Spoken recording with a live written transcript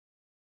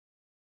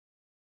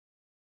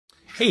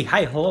Hey,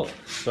 hi, hello.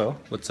 So,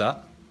 what's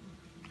up?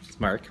 It's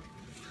Mark.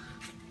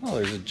 Oh,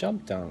 there's a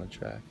jump down the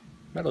track.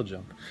 Metal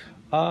jump.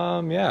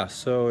 Yeah,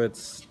 so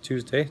it's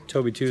Tuesday,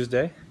 Toby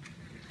Tuesday.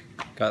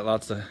 Got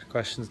lots of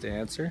questions to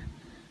answer.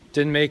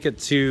 Didn't make it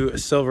to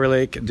Silver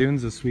Lake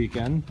Dunes this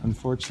weekend.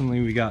 Unfortunately,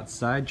 we got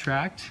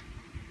sidetracked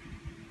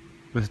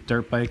with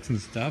dirt bikes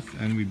and stuff,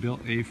 and we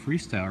built a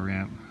freestyle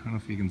ramp. I don't know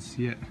if you can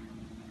see it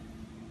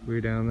way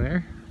down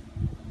there.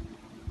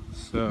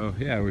 So,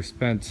 yeah, we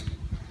spent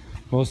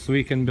most of the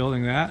weekend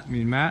building that,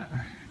 me and Matt,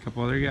 a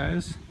couple other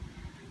guys.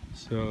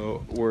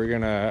 So we're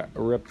gonna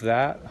rip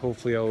that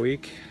hopefully all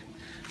week.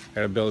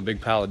 Gotta build a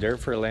big pile of dirt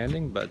for a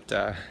landing, but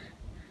I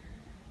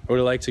would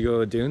have liked to go to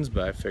the dunes,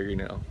 but I figured, you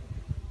know,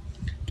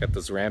 get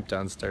this ramp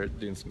done, start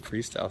doing some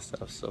freestyle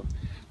stuff. So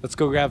let's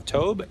go grab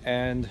Tobe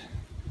and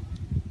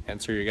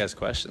answer your guys'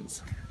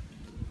 questions.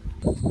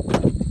 Come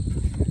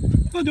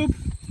on, Tobe.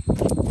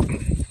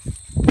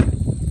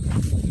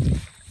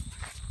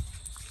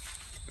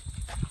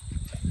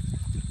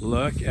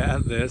 Look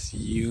at this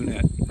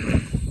unit.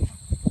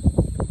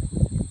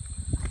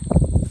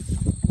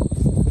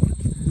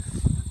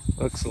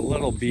 Looks a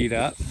little beat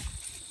up.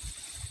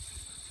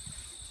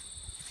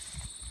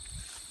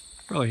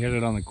 Probably hit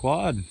it on the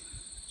quad.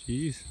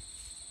 Jeez.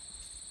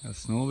 Got a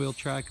snowmobile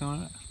track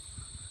on it.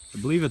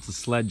 I believe it's a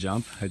sled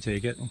jump, I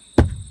take it.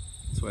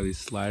 That's why these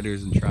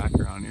sliders and track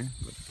are on here.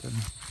 But,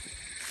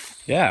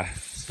 yeah,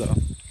 so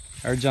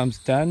our jump's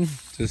done.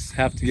 Just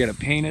have to get it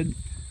painted.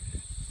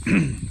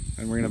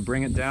 And we're gonna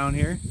bring it down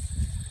here.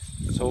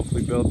 Let's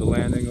hopefully build the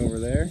landing over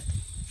there.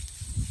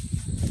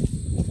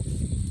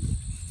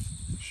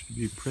 Should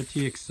be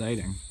pretty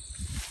exciting.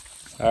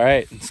 All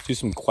right, let's do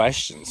some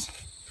questions.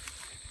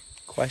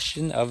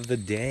 Question of the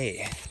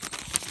day.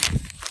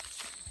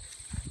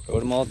 Wrote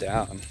them all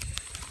down.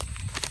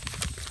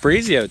 It's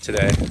breezy out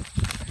today.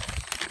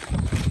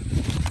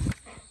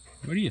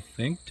 What do you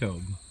think,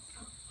 Tobe?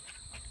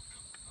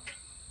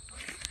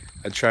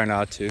 I try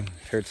not to. It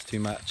hurts too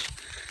much.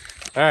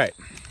 All right.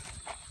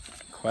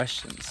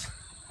 Questions.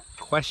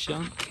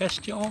 Question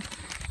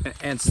and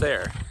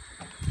answer.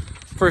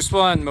 First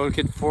one,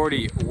 MotoKid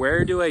 40.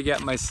 Where do I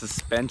get my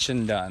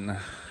suspension done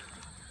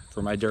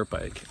for my dirt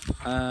bike?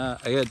 I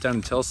got it done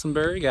in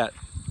Tilsonbury. Got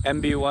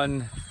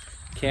MB1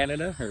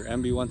 Canada or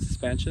MB1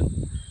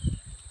 suspension.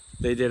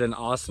 They did an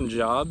awesome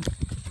job.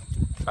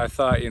 I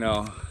thought, you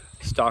know,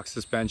 stock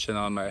suspension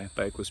on my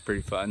bike was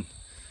pretty fun.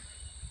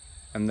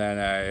 And then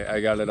I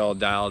got it all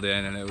dialed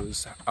in and it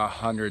was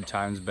 100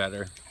 times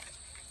better.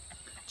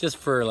 Just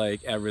for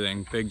like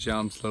everything, big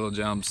jumps, little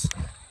jumps,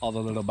 all the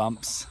little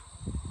bumps,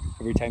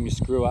 every time you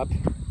screw up.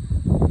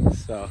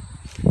 So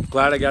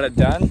glad I got it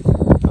done.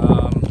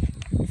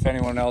 If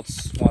anyone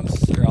else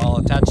wants, or I'll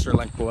attach their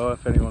link below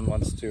if anyone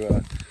wants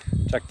to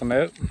check them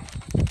out.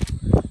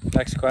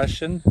 Next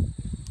question,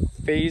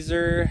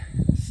 Phaser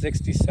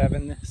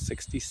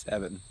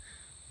 6767.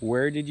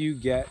 Where did you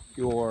get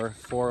your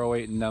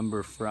 408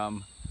 number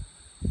from?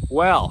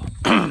 Well,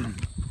 kind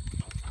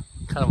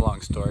of a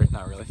long story,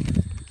 not really.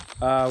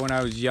 When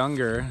I was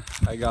younger,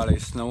 I got a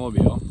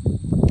snowmobile.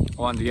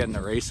 I wanted to get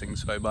into racing,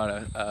 so I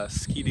bought a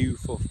Ski-Doo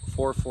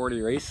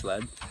 440 race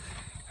sled,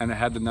 and it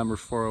had the number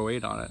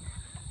 408 on it.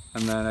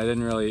 And then I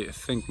didn't really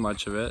think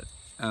much of it,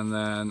 and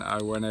then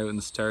I went out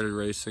and started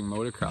racing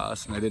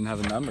motocross, and I didn't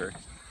have a number.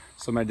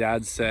 So my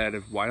dad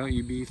said, why don't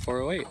you be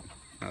 408?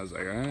 And I was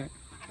like, all right.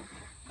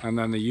 And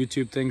then the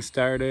YouTube thing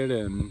started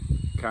and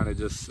kind of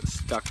just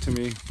stuck to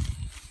me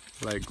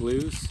like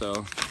glue.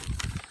 So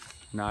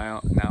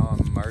now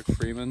I'm Mark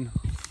Freeman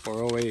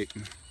 408.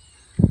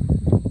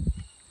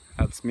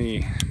 That's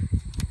me.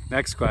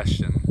 Next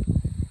question.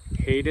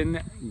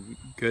 Hayden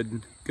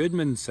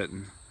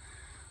Goodmanson.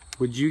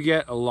 Would you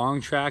get a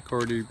long track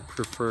or do you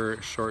prefer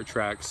short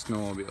track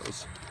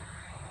snowmobiles?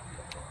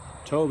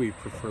 Toby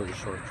prefers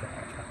short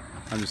track.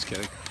 I'm just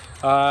kidding.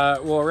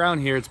 Well,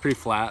 around here it's pretty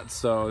flat,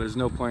 so there's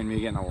no point in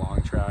me getting a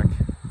long track.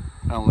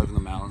 I don't live in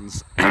the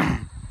mountains.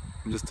 I'm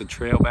just a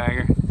trail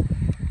bagger,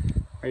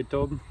 right,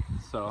 Tobe?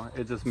 So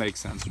it just makes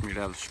sense for me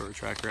to have a short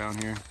track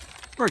around here.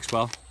 Works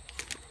well.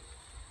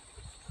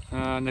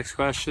 Next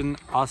question,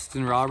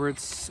 Austin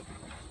Roberts.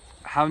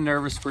 How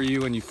nervous were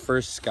you when you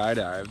first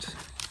skydived?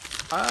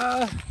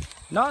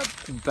 Not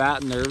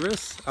that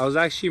nervous. I was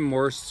actually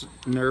more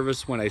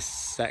nervous when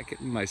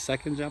my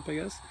second jump, I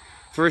guess.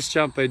 First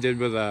jump I did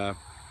with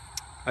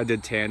I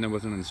did tandem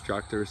with an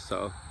instructor,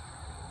 so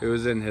it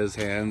was in his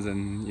hands,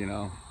 and you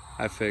know,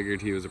 I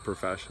figured he was a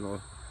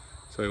professional,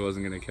 so he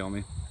wasn't gonna kill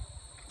me.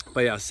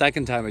 But yeah,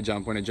 second time I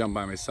jumped, when I jumped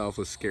by myself,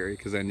 was scary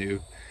because I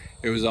knew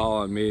it was all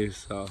on me,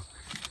 so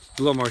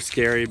a little more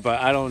scary. But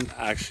I don't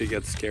actually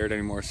get scared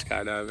anymore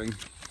skydiving,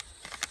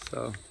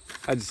 so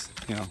I just,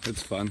 you know,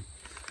 it's fun.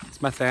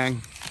 It's my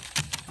thing.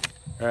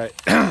 All right,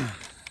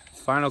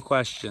 final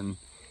question.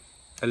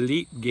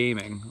 Elite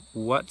Gaming,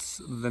 what's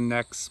the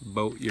next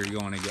boat you're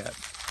going to get?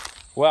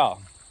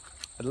 Well,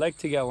 I'd like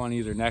to get one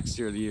either next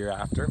year or the year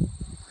after.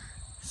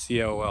 See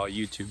how well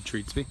YouTube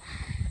treats me.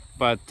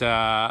 But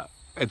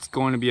it's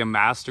going to be a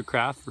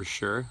Mastercraft for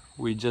sure.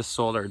 We just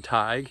sold our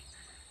Tig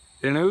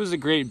And it was a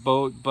great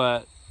boat,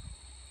 but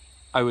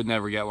I would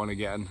never get one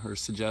again or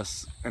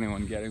suggest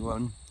anyone getting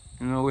one.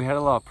 You know, we had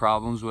a lot of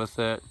problems with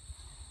it,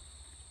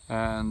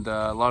 and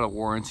a lot of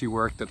warranty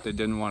work that they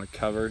didn't want to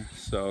cover,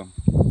 so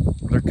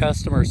their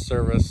customer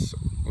service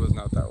was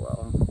not that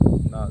well.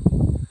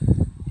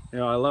 You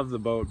know, I love the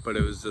boat, but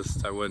it was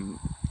just, I wouldn't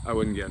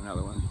get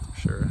another one for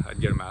sure. I'd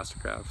get a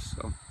Mastercraft.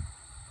 So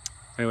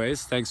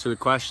anyways, thanks for the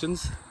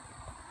questions.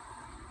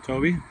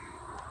 Toby,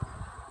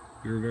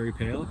 you were very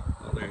pale.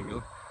 Oh, there you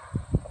go.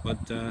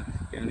 But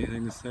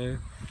anything to say?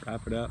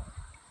 Wrap it up.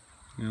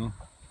 You know,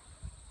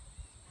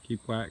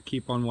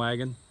 keep on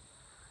wagging,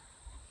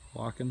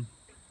 walking,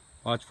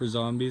 watch for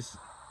zombies,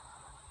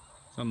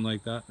 something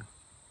like that.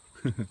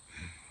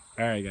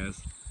 All right, guys,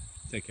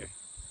 take care.